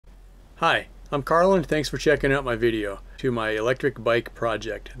Hi, I'm Carlin. Thanks for checking out my video to my electric bike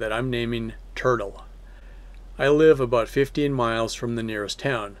project that I'm naming Turtle. I live about 15 miles from the nearest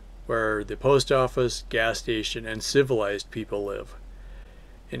town, where the post office, gas station, and civilized people live.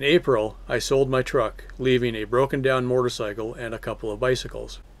 In April, I sold my truck, leaving a broken down motorcycle and a couple of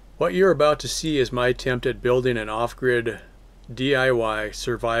bicycles. What you're about to see is my attempt at building an off-grid DIY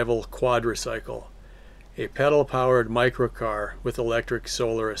survival quadracycle, a pedal-powered microcar with electric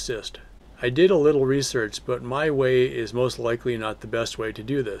solar assist. I did a little research, but my way is most likely not the best way to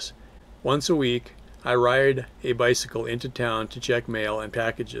do this. Once a week, I ride a bicycle into town to check mail and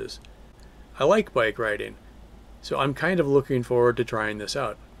packages. I like bike riding, so I'm kind of looking forward to trying this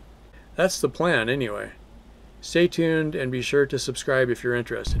out. That's the plan anyway. Stay tuned and be sure to subscribe if you're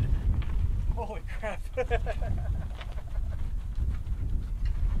interested. Holy crap.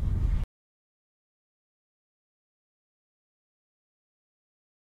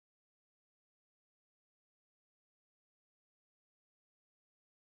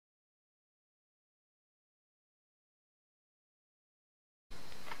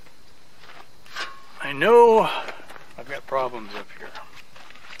 I know I've got problems up here.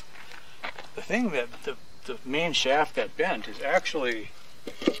 The thing that the main shaft that bent is actually,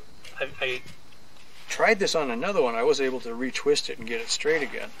 I tried this on another one. I was able to retwist it and get it straight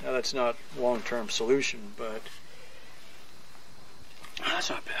again. Now that's not a long-term solution, but that's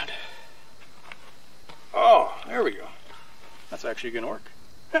not bad. Oh, there we go. That's actually gonna work.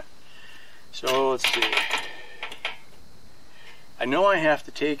 So let's see. I know I have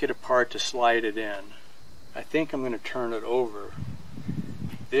to take it apart to slide it in. I think I'm going to turn it over.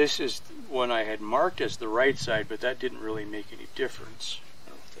 This is one I had marked as the right side, but that didn't really make any difference, I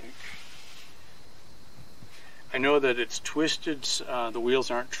don't think. I know that it's twisted, the wheels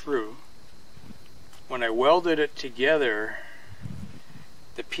aren't true. When I welded it together,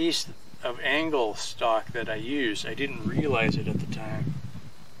 the piece of angle stock that I used, I didn't realize it at the time.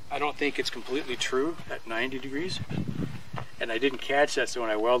 I don't think it's completely true at 90 degrees. And I didn't catch that, so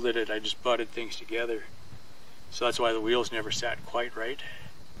when I welded it, I just butted things together. So that's why the wheels never sat quite right.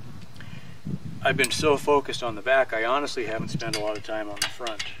 I've been so focused on the back, I honestly haven't spent a lot of time on the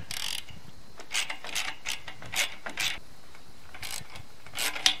front.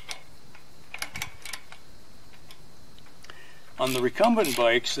 On the recumbent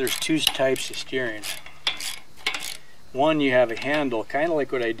bikes, there's two types of steering. One, you have a handle, kind of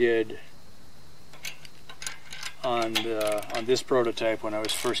like what I did on this prototype when I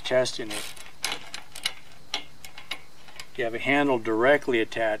was first testing it. You have a handle directly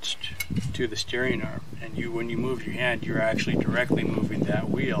attached to the steering arm, and when you move your hand, you're actually directly moving that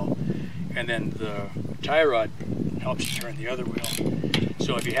wheel, and then the tie rod helps you turn the other wheel.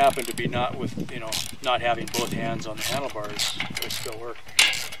 So if you happen to be not having both hands on the handlebars, it would still work.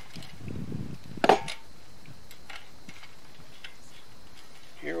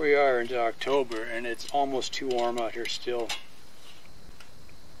 Here we are into October, and it's almost too warm out here still.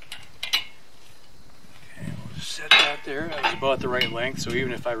 Okay, we'll just set that there. That was about the right length, so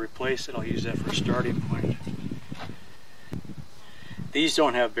even if I replace it, I'll use that for a starting point. These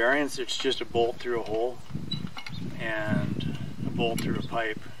don't have bearings, it's just a bolt through a hole and a bolt through a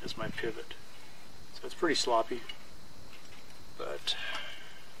pipe as my pivot. So it's pretty sloppy, but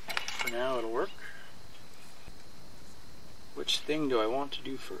for now it'll work. Which thing do I want to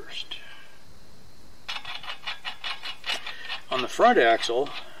do first? On the front axle,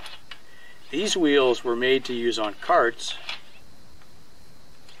 these wheels were made to use on carts,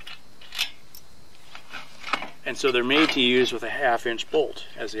 and so they're made to use with a 1/2-inch bolt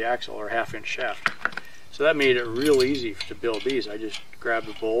as the axle, or 1/2-inch shaft. So that made it real easy to build these. I just grabbed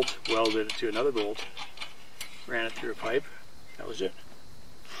a bolt, welded it to another bolt, ran it through a pipe. That was it.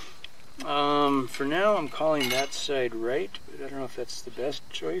 For now I'm calling that side right, but I don't know if that's the best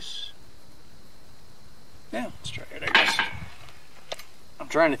choice. Yeah, let's try it, I guess. I'm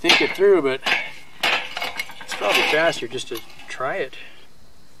trying to think it through, but it's probably faster just to try it.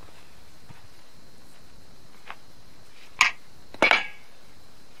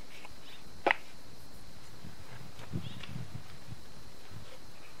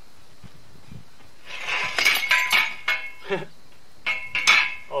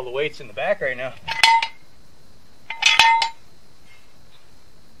 All the weight's in the back right now.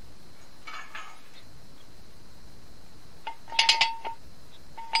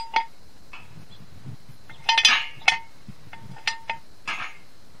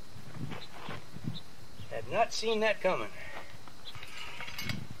 Had not seen that coming.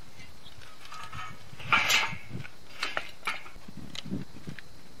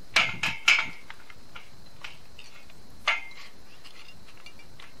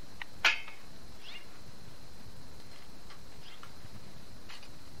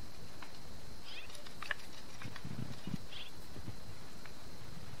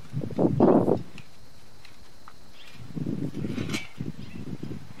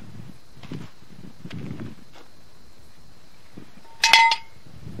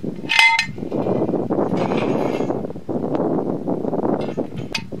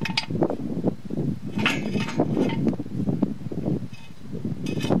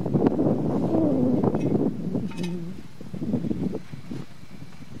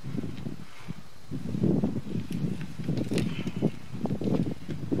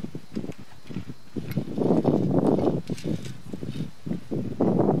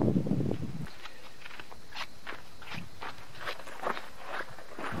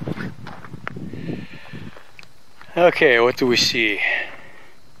 Okay, what do we see?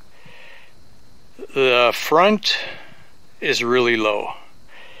 The front is really low.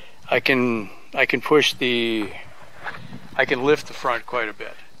 I can lift the front quite a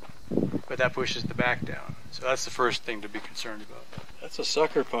bit, but that pushes the back down. So that's the first thing to be concerned about. That's a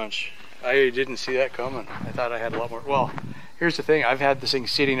sucker punch. I didn't see that coming. I thought I had a lot more. Well, here's the thing. I've had this thing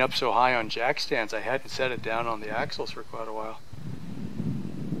sitting up so high on jack stands, I hadn't set it down on the axles for quite a while.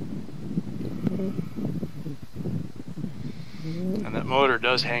 And that motor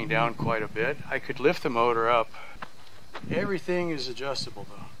does hang down quite a bit. I could lift the motor up. Everything is adjustable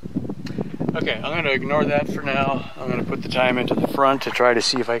though. Okay, I'm going to ignore that for now. I'm going to put the time into the front to try to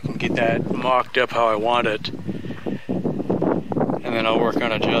see if I can get that mocked up how I want it. And then I'll work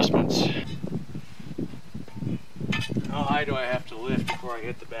on adjustments. How high do I have to lift before I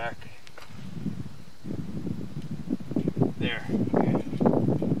hit the back? There. Okay.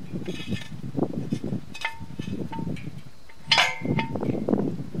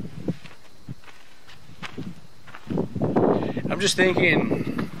 I'm just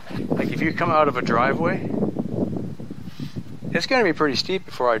thinking, like if you come out of a driveway, it's going to be pretty steep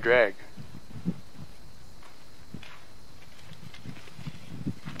before I drag.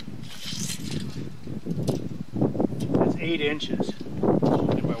 That's 8 inches.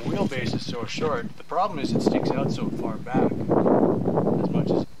 And my wheelbase is so short. The problem is it sticks out so far back. As much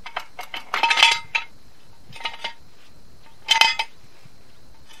as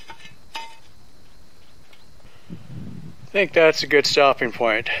I think that's a good stopping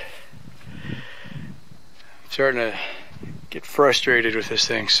point. I'm starting to get frustrated with this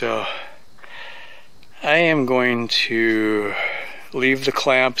thing, so I am going to leave the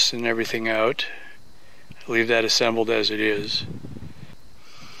clamps and everything out. Leave that assembled as it is.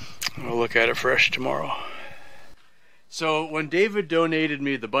 I'll look at it fresh tomorrow. So when David donated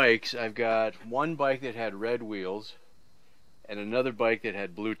me the bikes, I've got one bike that had red wheels and another bike that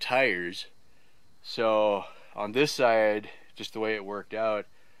had blue tires. So on this side, just the way it worked out,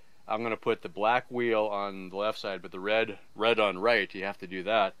 I'm going to put the black wheel on the left side, but the red on right. You have to do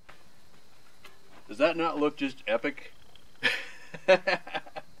that. Does that not look just epic?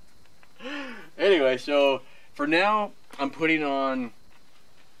 Anyway, so for now, I'm putting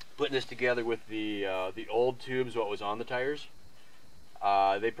this together with the old tubes, what was on the tires.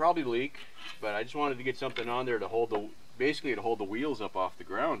 They probably leak, but I just wanted to get something on there to hold basically to hold the wheels up off the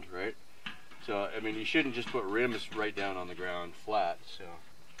ground, right? So, I mean, you shouldn't just put rims right down on the ground flat, so.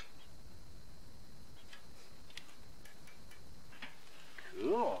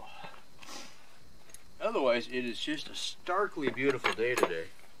 Cool. Otherwise, it is just a starkly beautiful day today.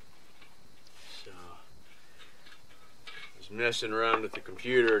 So, I was messing around with the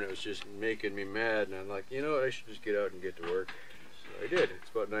computer and it was just making me mad, and I'm like, you know what, I should just get out and get to work. So I did. It's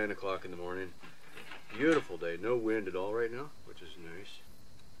about 9 o'clock in the morning. Beautiful day, no wind at all right now, which is nice.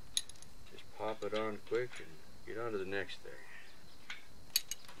 Pop it on quick and get on to the next thing.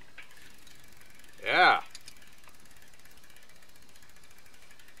 Yeah!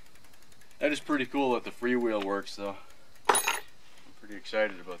 That is pretty cool that the freewheel works though. I'm pretty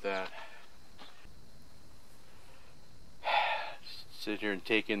excited about that. Sit here and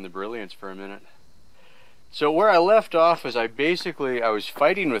take in the brilliance for a minute. So where I left off is I was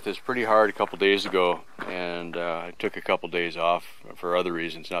fighting with this pretty hard a couple days ago, and I took a couple days off for other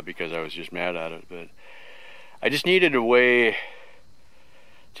reasons, not because I was just mad at it, but I just needed a way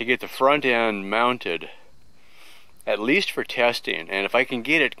to get the front end mounted, at least for testing, and if I can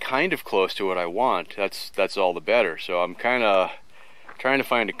get it kind of close to what I want, that's all the better. So I'm kind of trying to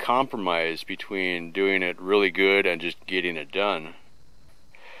find a compromise between doing it really good and just getting it done.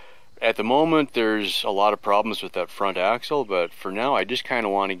 At the moment, there's a lot of problems with that front axle, but for now, I just kind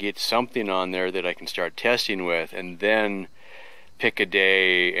of want to get something on there that I can start testing with, and then pick a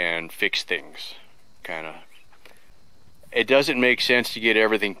day and fix things, kind of. It doesn't make sense to get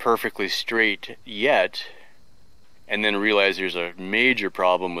everything perfectly straight yet, and then realize there's a major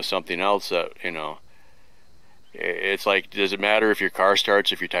problem with something else that, you know, it's like, does it matter if your car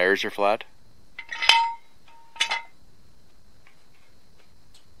starts if your tires are flat?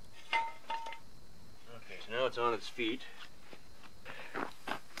 Now it's on its feet.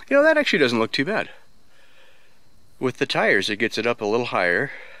 You know, that actually doesn't look too bad. With the tires, it gets it up a little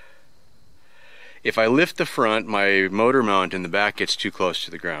higher. If I lift the front, my motor mount in the back gets too close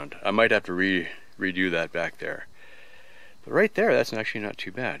to the ground. I might have to redo that back there. But right there, that's actually not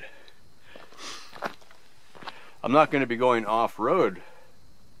too bad. I'm not going to be going off-road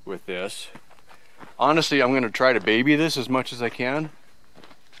with this. Honestly, I'm going to try to baby this as much as I can.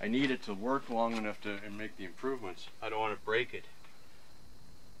 I need it to work long enough to make the improvements. I don't want to break it.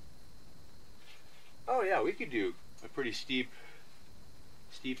 Oh yeah, we could do a pretty steep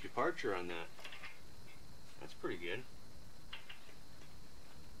departure on that. That's pretty good.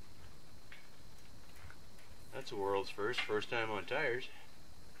 That's a world's first time on tires.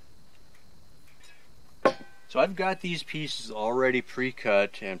 So I've got these pieces already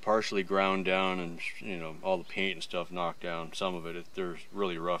pre-cut and partially ground down, and you know, all the paint and stuff knocked down. Some of it, there's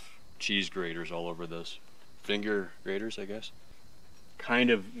really rough cheese graters all over this. Finger graters, I guess. Kind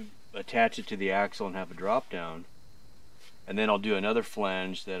of attach it to the axle and have a drop down. And then I'll do another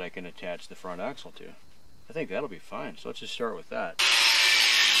flange that I can attach the front axle to. I think that'll be fine. So let's just start with that.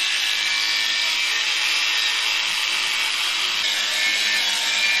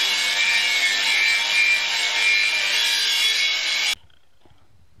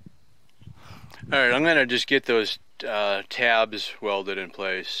 Alright, I'm going to just get those tabs welded in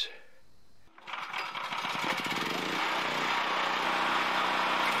place.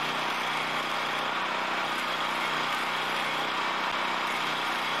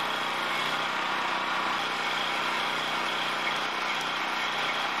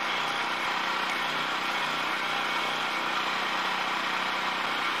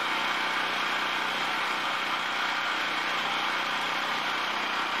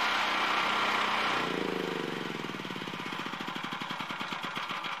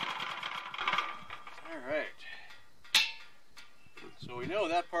 So we know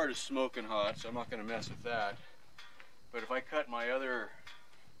that part is smoking hot, so I'm not going to mess with that. But if I cut my other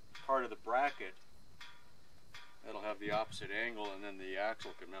part of the bracket, that'll have the opposite angle, and then the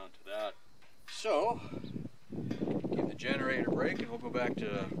axle can mount to that. So, give the generator a break and we'll go back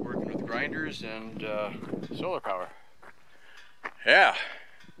to working with grinders and solar power. Yeah,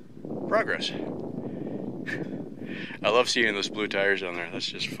 progress. I love seeing those blue tires on there. That's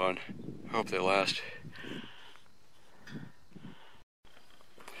just fun. I hope they last.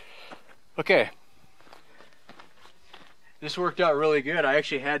 Okay, this worked out really good. I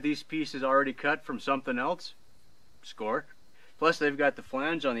actually had these pieces already cut from something else. Score. Plus they've got the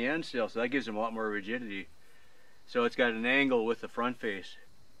flange on the end still, so that gives them a lot more rigidity. So it's got an angle with the front face.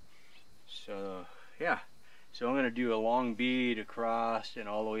 So yeah, so I'm going to do a long bead across and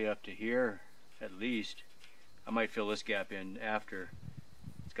all the way up to here at least. I might fill this gap in after.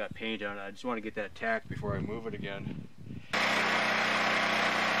 It's got paint on it. I just want to get that tacked before I move it again.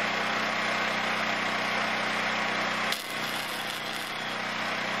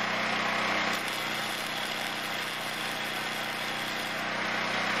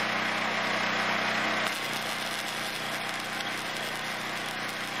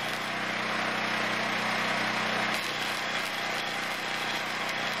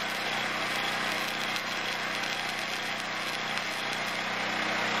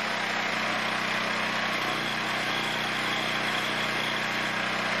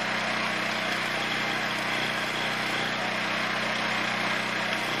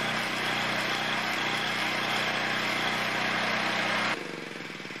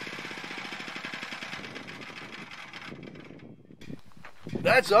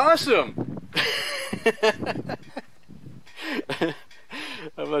 That's awesome!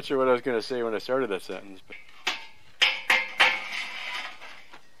 I'm not sure what I was going to say when I started that sentence, but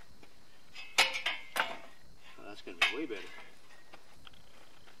well, that's going to be way better.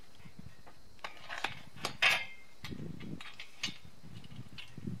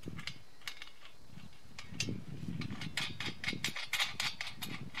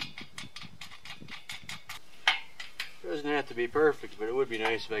 Doesn't have to be perfect, but it would be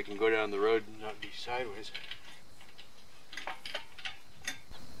nice if I can go down the road and not be sideways.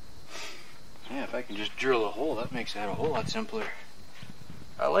 Yeah, if I can just drill a hole, that makes that a whole lot simpler.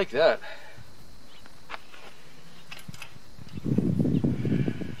 I like that.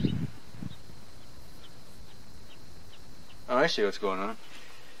 Oh, I see what's going on.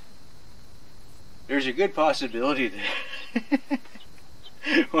 There's a good possibility that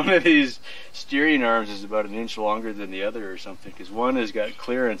one of these steering arms is about an inch longer than the other or something, because one has got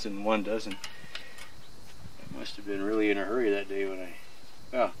clearance and one doesn't. I must have been really in a hurry that day when I...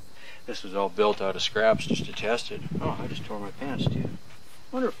 Well, this was all built out of scraps just to test it. Oh, I just tore my pants too.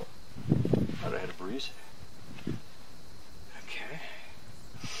 Wonderful. Thought I had a breeze. Okay.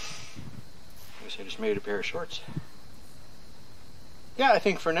 Guess I just made a pair of shorts. Yeah, I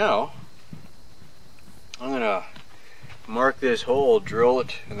think for now, I'm going to mark this hole, drill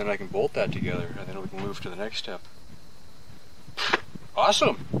it, and then I can bolt that together, and then we can move to the next step.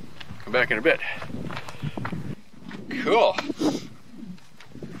 Awesome! Come back in a bit. Cool.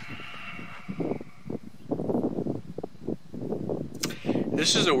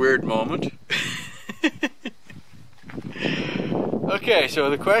 This is a weird moment. Okay, so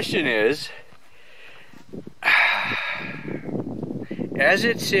the question is, as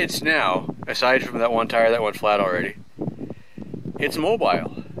it sits now, aside from that one tire that went flat already, it's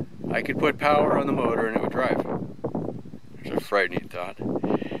mobile. I could put power on the motor and it would drive. It's a frightening thought.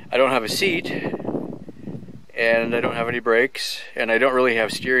 I don't have a seat, and I don't have any brakes, and I don't really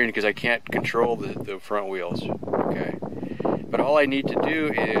have steering because I can't control the front wheels. Okay, but all I need to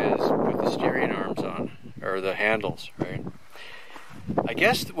do is put the steering arms on, or the handles, right? I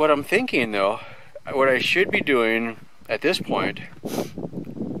guess what I'm thinking though, what I should be doing at this point,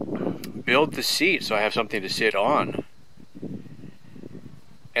 build the seat so I have something to sit on,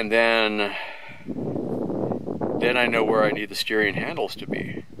 and then I know where I need the steering handles to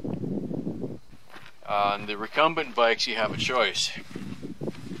be. On the recumbent bikes, you have a choice.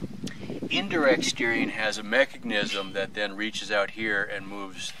 Indirect steering has a mechanism that then reaches out here and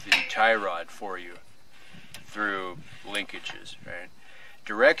moves the tie rod for you through linkages, right?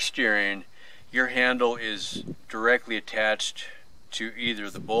 Direct steering, your handle is directly attached to either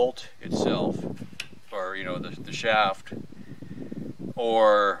the bolt itself, or the shaft,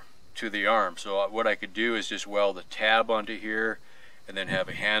 or to the arm. So what I could do is just weld a tab onto here and then have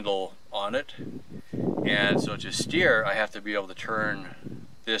a handle on it. And so to steer, I have to be able to turn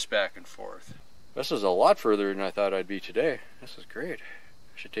this back and forth. This is a lot further than I thought I'd be today. This is great.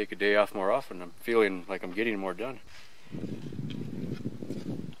 I should take a day off more often. I'm feeling like I'm getting more done.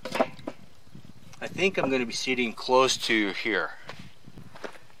 I think I'm going to be sitting close to here.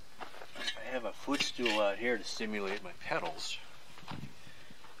 I have a footstool out here to simulate my pedals.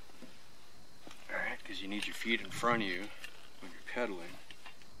 Alright, because you need your feet in front of you when you're pedaling.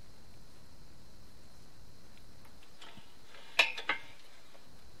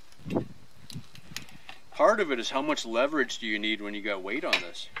 Part of it is how much leverage do you need when you got weight on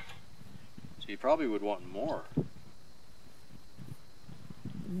this. So you probably would want more.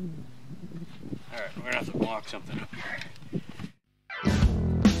 Alright, we're going to have to block something up here.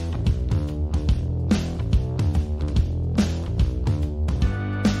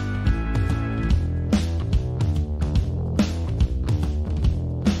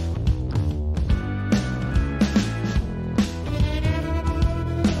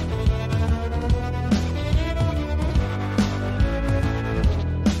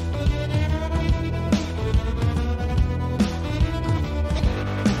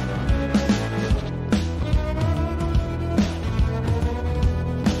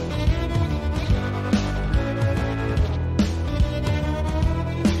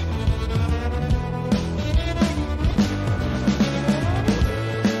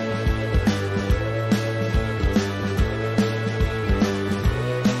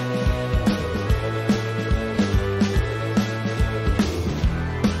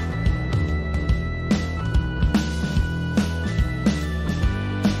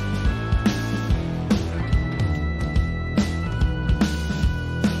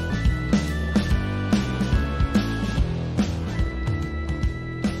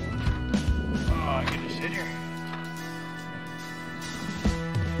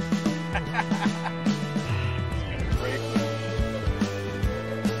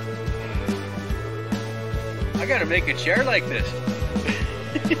 I gotta make a chair like this.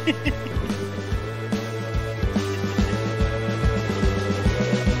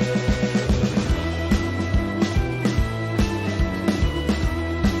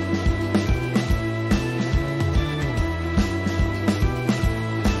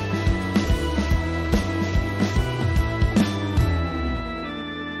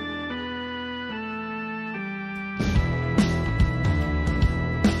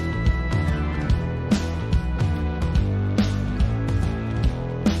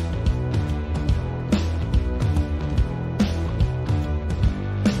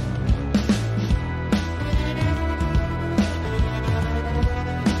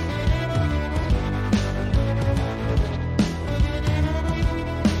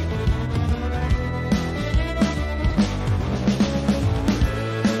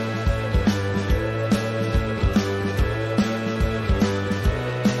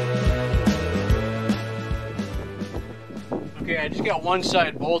 Okay, I just got one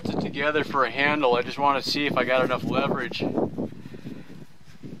side bolted together for a handle. I just want to see if I got enough leverage.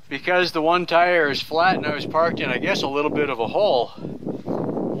 Because the one tire is flat and I was parked in, I guess, a little bit of a hole.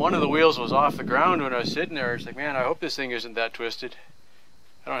 One of the wheels was off the ground when I was sitting there. It's like, man, I hope this thing isn't that twisted.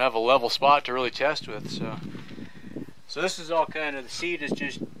 I don't have a level spot to really test with, so this is all kind of, the seat is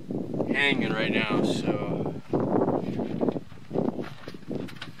just hanging right now, so.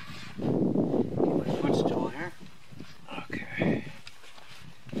 My footstool here. Okay.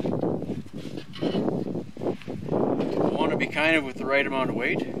 I want to be kind of with the right amount of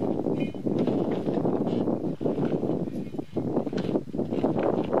weight.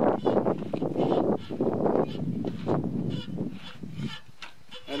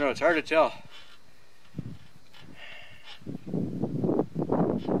 know, it's hard to tell.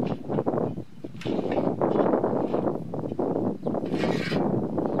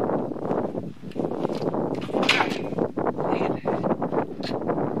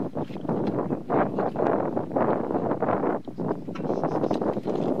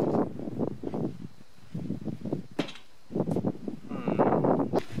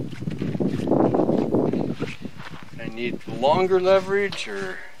 Need longer leverage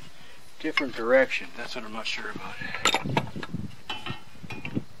or different direction? That's what I'm not sure about.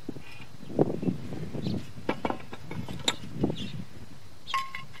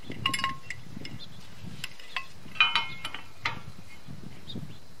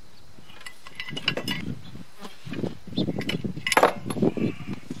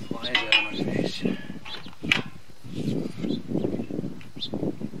 Flies out of my face.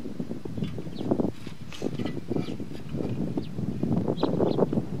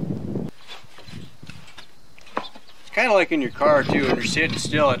 Kind of like in your car too, when you're sitting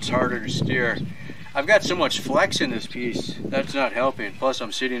still it's harder to steer. I've got so much flex in this piece, that's not helping. Plus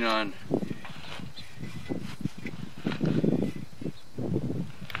I'm sitting on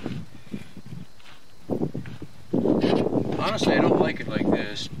honestly I don't like it like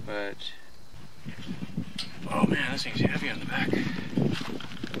this, but oh man, this thing's heavy on the back.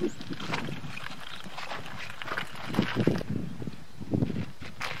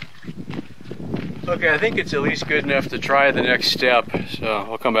 Okay, I think it's at least good enough to try the next step, so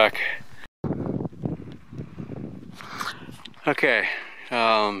I'll come back. Okay,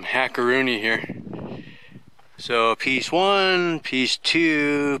 hackaroony here. So piece 1, piece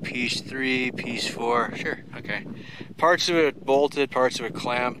 2, piece 3, piece 4, sure, okay. Parts of it bolted, parts of it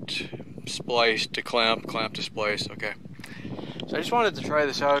clamped, spliced to clamp, clamp to splice, okay. So I just wanted to try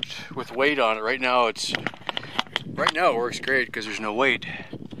this out with weight on it. Right now it works great because there's no weight.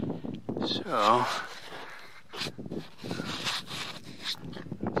 So,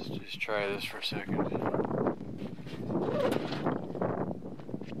 let's just try this for a second.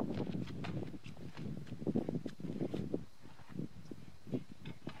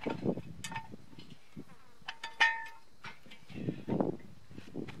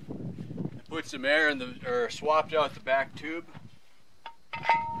 I put some air in the, or swapped out the back tube.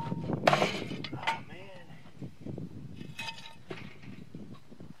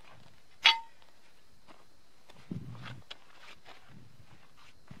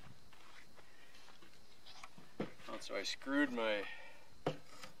 So I screwed my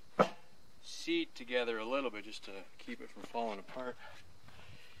seat together a little bit just to keep it from falling apart.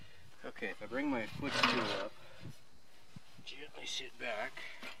 Okay, if I bring my footstool up, gently sit back.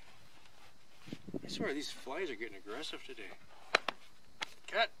 I swear these flies are getting aggressive today.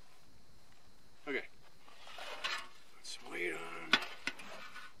 Cut! Okay. Put some weight on.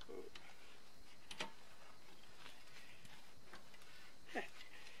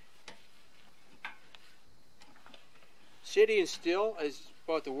 Sitting still is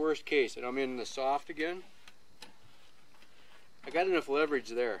about the worst case, and I'm in the soft again. I got enough leverage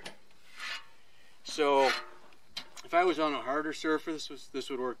there. So if I was on a harder surface, this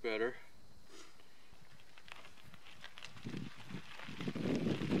would work better.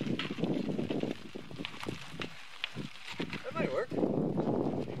 That might work.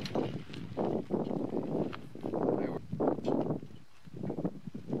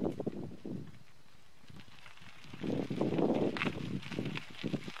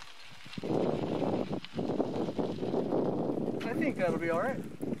 I think that'll be all right.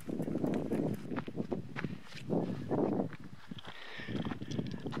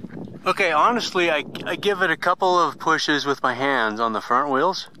 Okay, honestly, I give it a couple of pushes with my hands on the front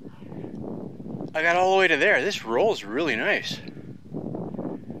wheels. I got all the way to there. This rolls really nice.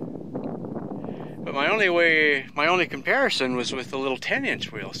 But my only comparison was with the little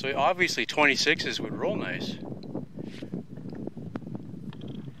 10-inch wheel. So obviously 26s would roll nice.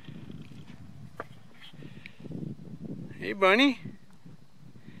 Hey, bunny.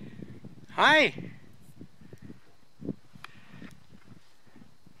 Hi.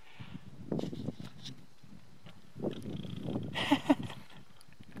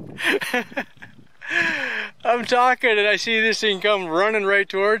 I'm talking and I see this thing come running right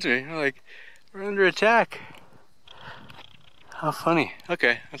towards me. I'm like, we're under attack. How funny.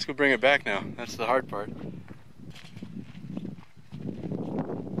 Okay, let's go bring it back now. That's the hard part.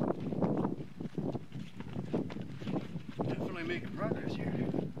 Definitely making progress here.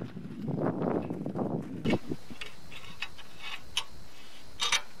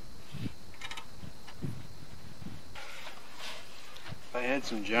 If I had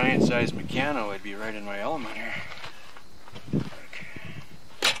some giant sized Meccano, I'd be right in my element here.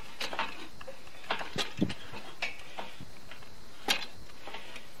 Okay.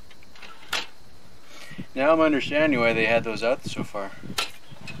 Now I'm understanding why they had those out so far.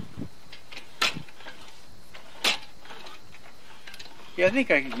 Yeah, I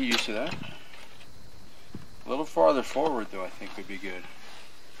think I could get used to that. A little farther forward though, I think would be good.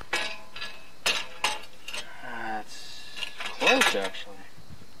 That's close actually.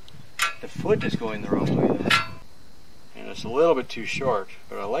 The foot is going the wrong way though. And it's a little bit too short,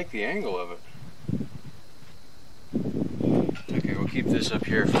 but I like the angle of it. Okay, we'll keep this up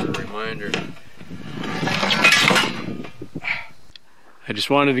here for a reminder. I just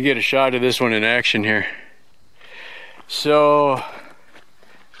wanted to get a shot of this one in action here. So,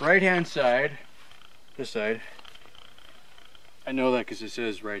 Right hand side, this side. I know that because it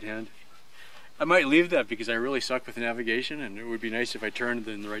says right hand. I might leave that because I really suck with navigation and it would be nice if I turned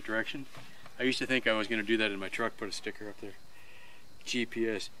in the right direction. I used to think I was going to do that in my truck, put a sticker up there.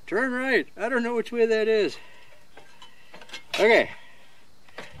 GPS, turn right, I don't know which way that is. Okay,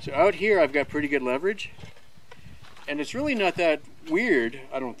 so out here I've got pretty good leverage. And it's really not that weird,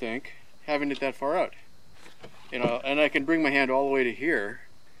 I don't think, having it that far out. You know, and I can bring my hand all the way to here,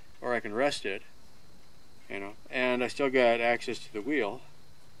 or I can rest it, you know, and I still got access to the wheel,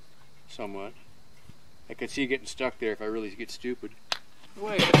 somewhat. I could see getting stuck there if I really get stupid.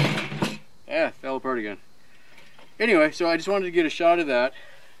 Wait. Yeah, fell apart again. Anyway, so I just wanted to get a shot of that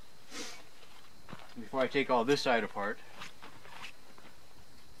before I take all this side apart.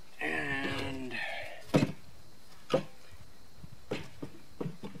 And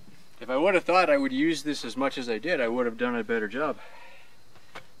if I would have thought I would use this as much as I did, I would have done a better job.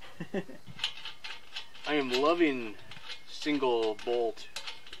 I am loving single bolt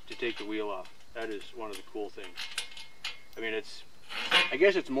to take the wheel off. That is one of the cool things. I mean, I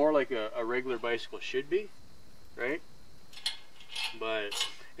guess it's more like a regular bicycle should be, right? But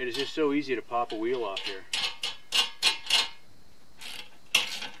it is just so easy to pop a wheel off here.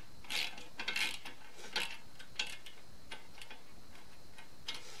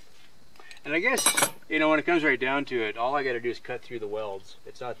 And I guess, you know, when it comes right down to it, all I got to do is cut through the welds.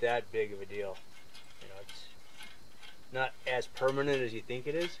 It's not that big of a deal. You know, it's not as permanent as you think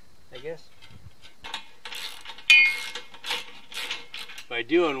it is, I guess. By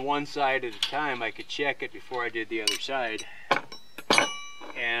doing one side at a time, I could check it before I did the other side.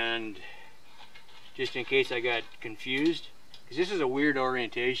 And just in case I got confused, because this is a weird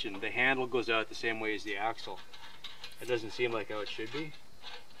orientation. The handle goes out the same way as the axle. It doesn't seem like how it should be.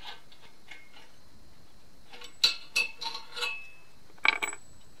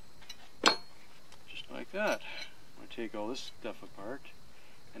 Like that. I'm going to take all this stuff apart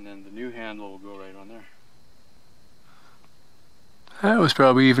and then the new handle will go right on there. that was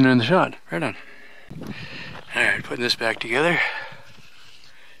probably even in the shot. Right on. Alright, putting this back together.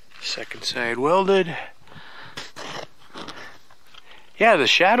 Second side welded. Yeah, the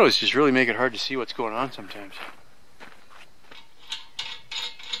shadows just really make it hard to see what's going on sometimes.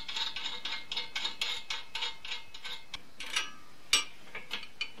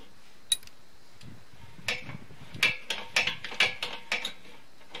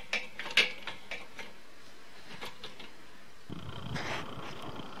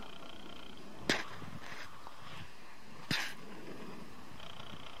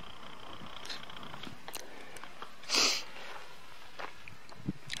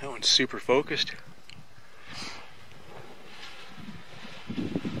 That one's super focused.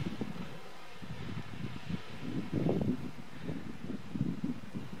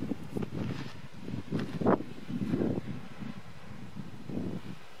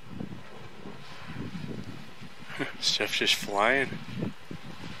 Stuff's just flying.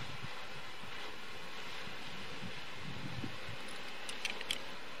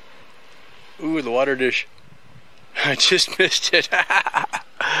 Ooh, the water dish. I just missed it.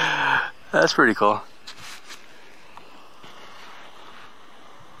 That's pretty cool.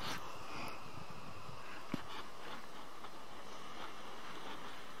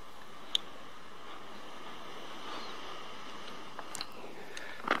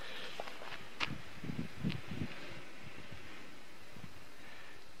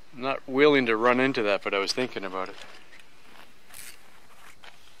 I'm not willing to run into that, but I was thinking about it.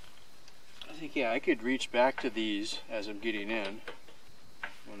 I think, yeah, I could reach back to these as I'm getting in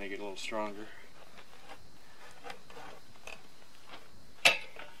when they get a little stronger.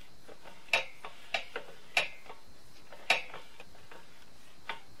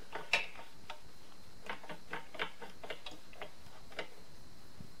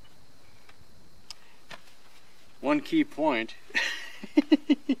 One key point.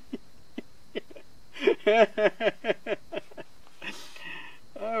 I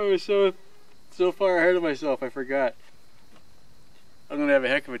was so far ahead of myself, I forgot. I'm gonna have a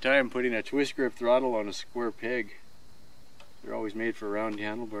heck of a time putting a twist grip throttle on a square peg. They're always made for round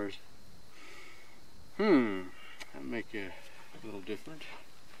handlebars. That'll make it a little different.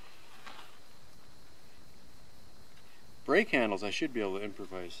 Brake handles, I should be able to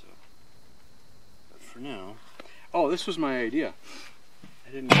improvise though. But for now, oh, this was my idea.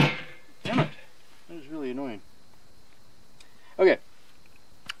 I didn't. Damn it! That was really annoying. Okay.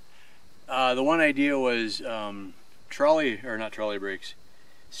 The one idea was not trolley brakes,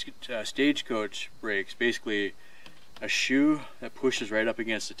 stagecoach brakes. Basically, a shoe that pushes right up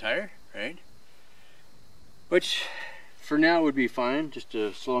against the tire, right? Which, for now, would be fine, just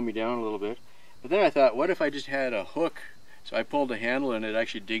to slow me down a little bit. But then I thought, what if I just had a hook? So I pulled a handle and it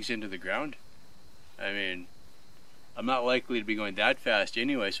actually digs into the ground. I mean, I'm not likely to be going that fast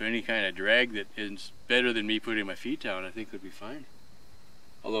anyway, so any kind of drag that is better than me putting my feet down, I think would be fine.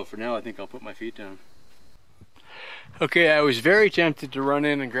 Although for now, I think I'll put my feet down. Okay, I was very tempted to run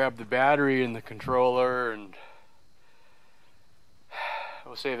in and grab the battery and the controller, and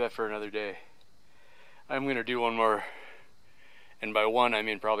we'll save that for another day. I'm going to do one more, and by one I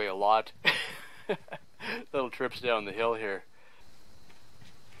mean probably a lot, little trips down the hill here.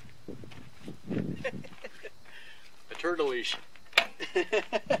 A turtle leash.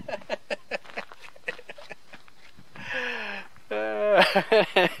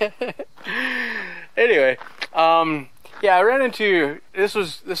 Anyway, yeah, I ran into this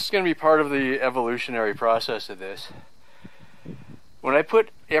is going to be part of the evolutionary process of this. When I put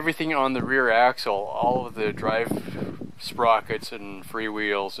everything on the rear axle, all of the drive sprockets and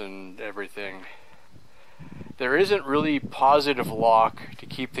freewheels and everything, there isn't really positive lock to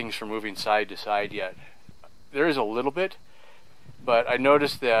keep things from moving side to side yet. There is a little bit, but I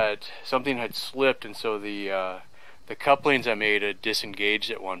noticed that something had slipped, and so the couplings I made had disengaged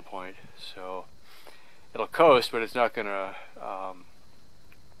at one point. So it'll coast, but it's not gonna.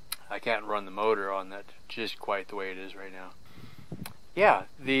 I can't run the motor on that just quite the way it is right now. Yeah,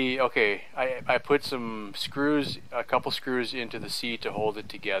 I put some screws, a couple screws into the seat to hold it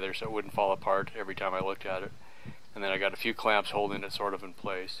together so it wouldn't fall apart every time I looked at it. And then I got a few clamps holding it sort of in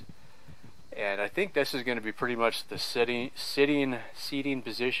place. And I think this is going to be pretty much the seating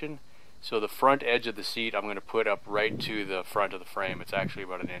position. So the front edge of the seat I'm going to put up right to the front of the frame. It's actually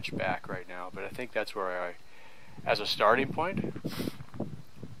about an inch back right now, but I think that's where as a starting point.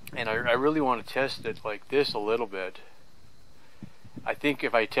 And I really want to test it like this a little bit. I think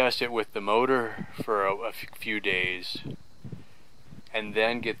if I test it with the motor for a few days and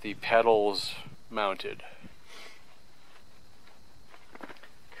then get the pedals mounted.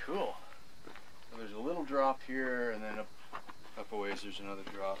 Cool. So there's a little drop here, and then up a ways there's another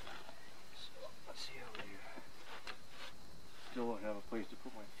drop. So let's see how we do. Still don't have a place to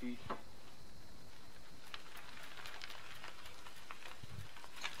put my feet.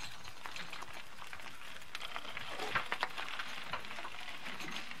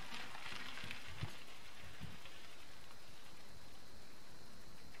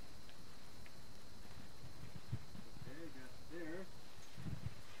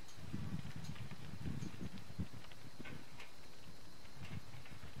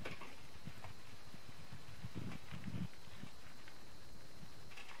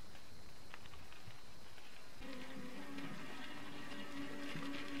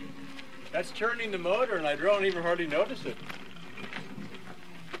 That's turning the motor, and I don't even hardly notice it.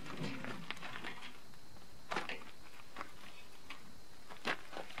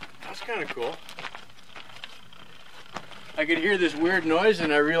 That's kind of cool. I could hear this weird noise,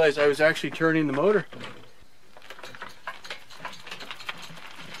 and I realized I was actually turning the motor.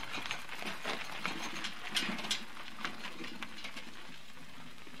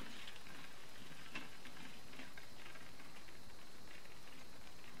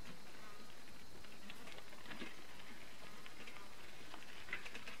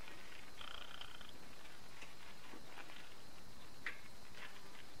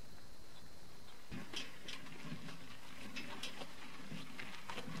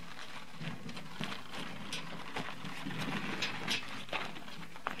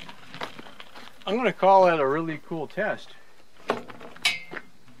 I'm going to call that a really cool test.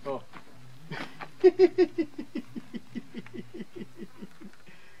 Oh.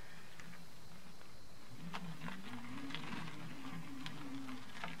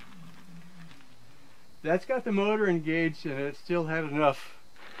 That's got the motor engaged, and it still had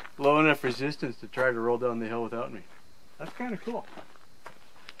low enough resistance to try to roll down the hill without me. That's kind of cool.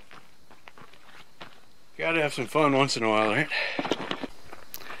 Gotta have some fun once in a while, right?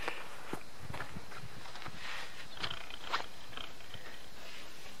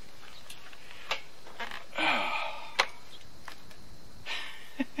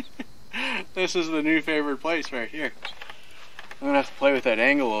 This is the new favorite place right here. I'm gonna have to play with that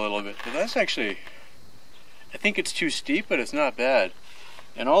angle a little bit, but that's actually, I think it's too steep, but it's not bad.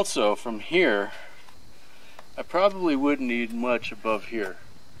 And also from here, I probably wouldn't need much above here,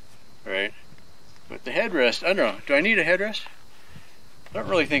 right? But the headrest, I don't know, do I need a headrest? I don't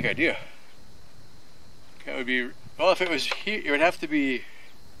really think I do. That would be, well, if it was here, it would have to be,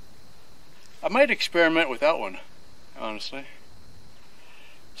 I might experiment without one, honestly.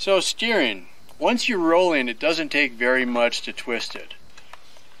 So steering, once you're rolling, it doesn't take very much to twist it.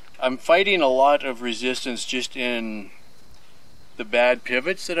 I'm fighting a lot of resistance just in the bad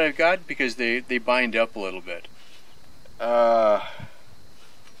pivots that I've got because they bind up a little bit. There's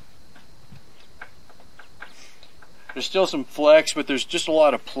still some flex, but there's just a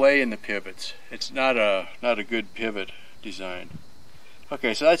lot of play in the pivots. It's not a good pivot design.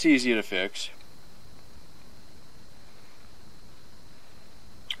 Okay, so that's easy to fix.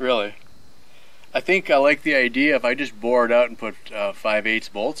 Really. I think I like the idea if I just bore it out and put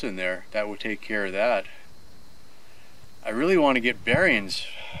 5/8 bolts in there, that would take care of that. I really want to get bearings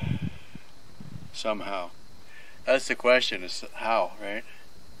somehow. That's the question, is how, right?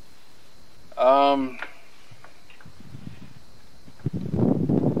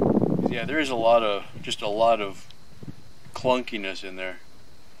 Yeah, there is just a lot of clunkiness in there.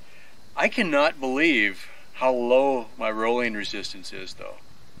 I cannot believe how low my rolling resistance is though.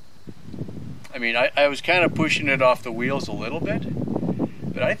 I mean, I was kind of pushing it off the wheels a little bit,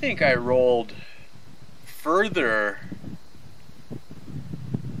 but I think I rolled further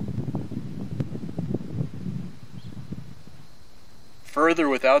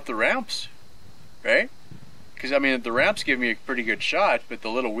without the ramps, right? Because I mean, the ramps give me a pretty good shot, but the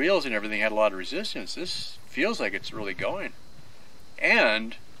little wheels and everything had a lot of resistance. This feels like it's really going.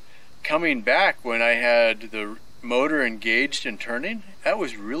 And coming back when I had the motor engaged and turning, that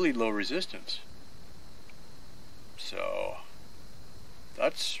was really low resistance. So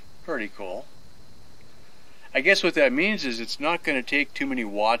that's pretty cool. I guess what that means is it's not going to take too many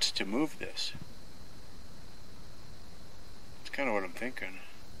watts to move this. That's kind of what I'm thinking.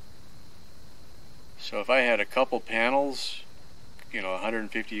 So if I had a couple panels, you know,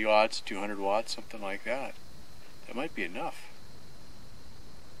 150 watts, 200 watts, something like that, that might be enough.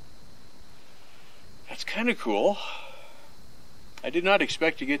 That's kind of cool. I did not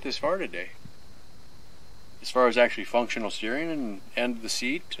expect to get this far today. As far as actually functional steering and the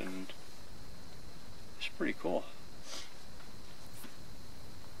seat, and it's pretty cool.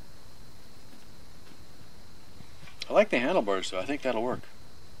 I like the handlebars though. I think that'll work.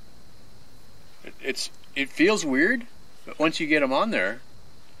 It feels weird, but once you get them on there,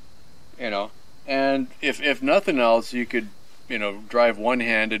 you know, and if nothing else, you could, you know, drive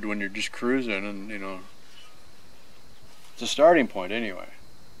one-handed when you're just cruising, and you know, it's a starting point anyway.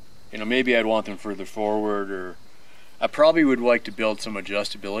 You know, maybe I'd want them further forward, or I probably would like to build some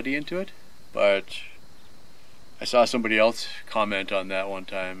adjustability into it, but I saw somebody else comment on that one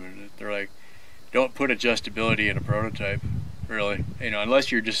time, and they're like, don't put adjustability in a prototype, really. You know,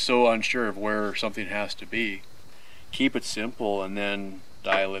 unless you're just so unsure of where something has to be. Keep it simple and then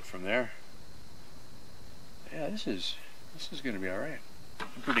dial it from there. Yeah, this is going to be all right.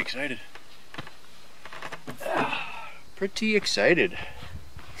 I'm pretty excited. Pretty excited.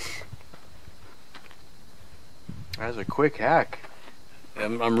 That's a quick hack.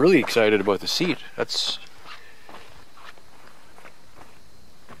 I'm really excited about the seat. That's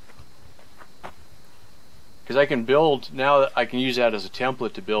because I can build now. I can use that as a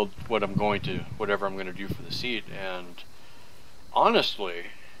template to build whatever I'm going to do for the seat. And honestly,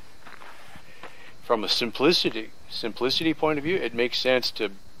 from a simplicity point of view, it makes sense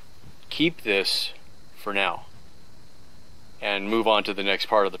to keep this for now and move on to the next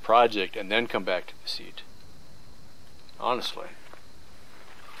part of the project and then come back to the seat. Honestly,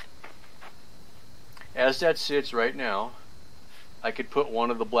 as that sits right now, I could put one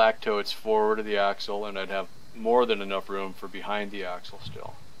of the black totes forward of the axle and I'd have more than enough room for behind the axle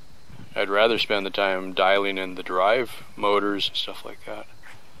still. I'd rather spend the time dialing in the drive, motors, and stuff like that.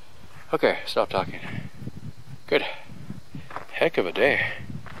 Okay, stop talking. Good. Heck of a day.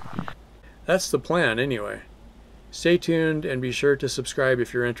 That's the plan anyway. Stay tuned and be sure to subscribe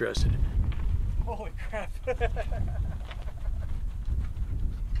if you're interested. Holy crap.